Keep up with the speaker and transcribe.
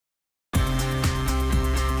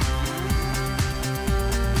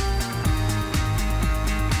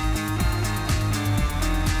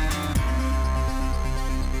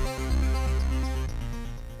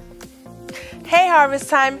Hey Harvest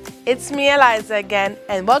Time, it's me Eliza again,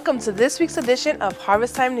 and welcome to this week's edition of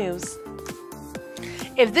Harvest Time News.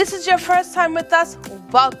 If this is your first time with us,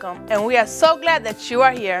 welcome, and we are so glad that you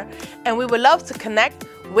are here, and we would love to connect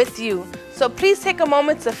with you. So please take a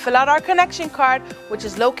moment to fill out our connection card, which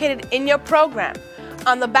is located in your program.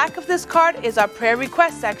 On the back of this card is our prayer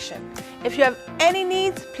request section. If you have any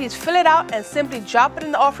needs, please fill it out and simply drop it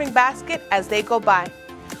in the offering basket as they go by.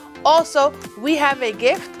 Also, we have a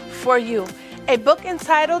gift for you, a book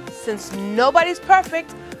entitled Since Nobody's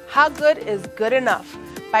Perfect, How Good is Good Enough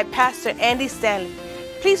by Pastor Andy Stanley.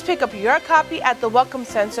 Please pick up your copy at the Welcome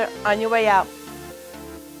Center on your way out.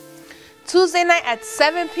 Tuesday night at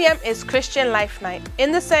 7 p.m. is Christian Life Night.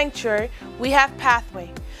 In the sanctuary, we have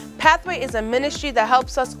Pathway. Pathway is a ministry that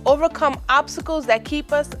helps us overcome obstacles that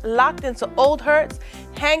keep us locked into old hurts,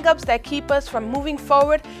 hang-ups that keep us from moving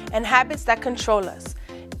forward, and habits that control us.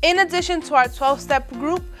 In addition to our 12-step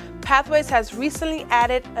group, Pathways has recently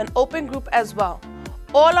added an open group as well.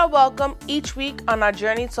 All are welcome each week on our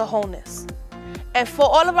journey to wholeness. And for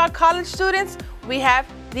all of our college students, we have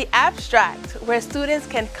the Abstract, where students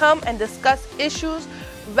can come and discuss issues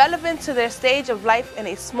relevant to their stage of life in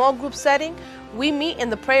a small group setting. We meet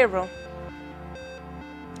in the prayer room.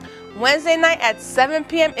 Wednesday night at 7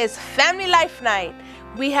 p.m. is Family Life Night.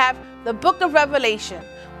 We have the Book of Revelation,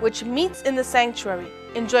 which meets in the sanctuary.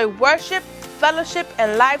 Enjoy worship, fellowship,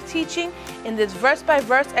 and live teaching in this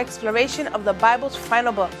verse-by-verse exploration of the Bible's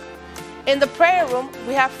final book. In the prayer room,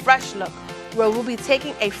 we have Fresh Look, where we'll be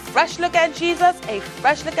taking a fresh look at Jesus, a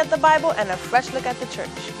fresh look at the Bible, and a fresh look at the church.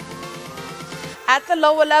 At the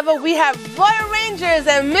lower level, we have Royal Rangers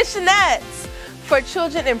and Missionettes for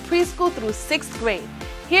children in preschool through 6th grade.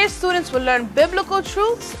 Here, students will learn biblical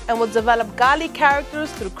truths and will develop godly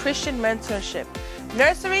characters through Christian mentorship.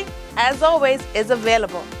 Nursery, as always, is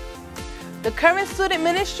available. The Current Student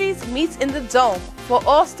Ministries meets in the Dome for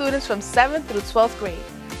all students from 7th through 12th grade.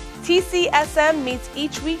 TCSM meets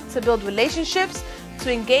each week to build relationships,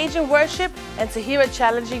 to engage in worship, and to hear a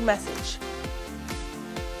challenging message.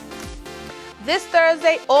 This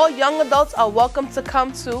Thursday, all young adults are welcome to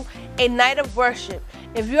come to a night of worship.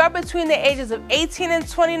 If you are between the ages of 18 and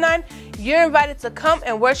 29, you're invited to come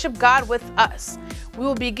and worship God with us. We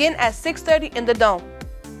will begin at 6:30 in the Dome.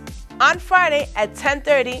 On Friday at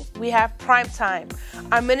 10:30, we have Prime Time,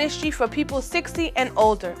 our ministry for people 60 and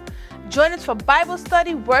older. Join us for Bible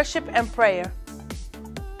study, worship, and prayer.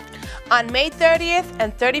 On May 30th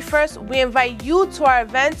and 31st, we invite you to our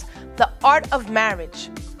event, The Art of Marriage.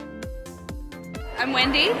 I'm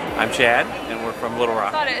Wendy. I'm Chad, and we're from Little I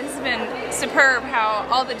Rock. thought it has been superb how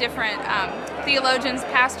all the different theologians,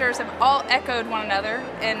 pastors have all echoed one another,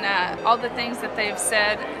 and all the things that they've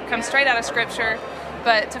said come straight out of Scripture,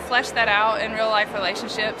 but to flesh that out in real life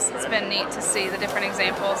relationships, it's been neat to see the different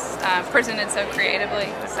examples presented so creatively.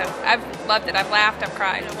 So I've loved it. I've laughed, I've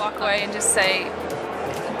cried. I walk away and just say,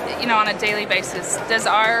 you know, on a daily basis, does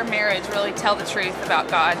our marriage really tell the truth about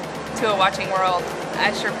God to a watching world?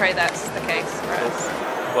 I sure pray that's the case for us.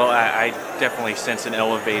 Well, I definitely sense an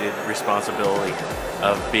elevated responsibility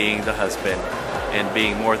of being the husband and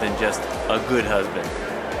being more than just a good husband,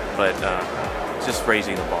 but just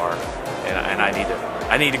raising the bar, and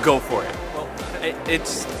I need to go for it. Well,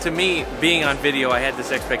 it's, to me, being on video, I had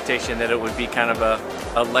this expectation that it would be kind of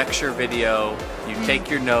a lecture video. You take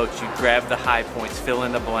your notes, you grab the high points, fill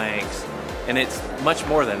in the blanks, and it's much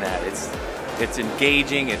more than that. It's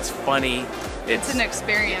engaging, it's funny. It's an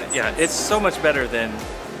experience. Yeah, it's so much better than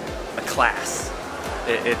a class.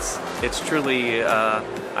 It's truly,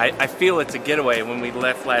 I feel it's a getaway. When we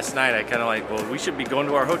left last night, I kind of like, well, we should be going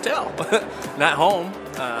to our hotel, not home.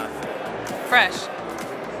 Fresh.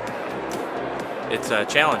 It's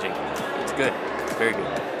challenging. It's good, very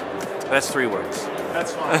good. That's 3 words.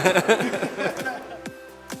 That's fine.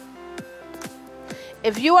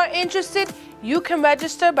 If you are interested, you can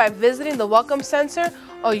register by visiting the Welcome Center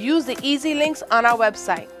or use the easy links on our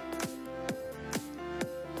website.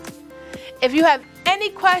 If you have any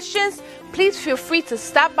questions, please feel free to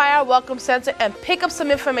stop by our Welcome Center and pick up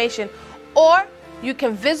some information, or you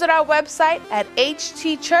can visit our website at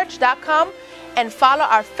htchurch.com and follow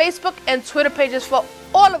our Facebook and Twitter pages for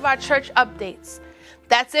all of our church updates.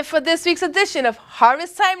 That's it for this week's edition of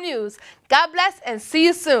Harvest Time News. God bless and see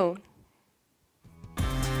you soon.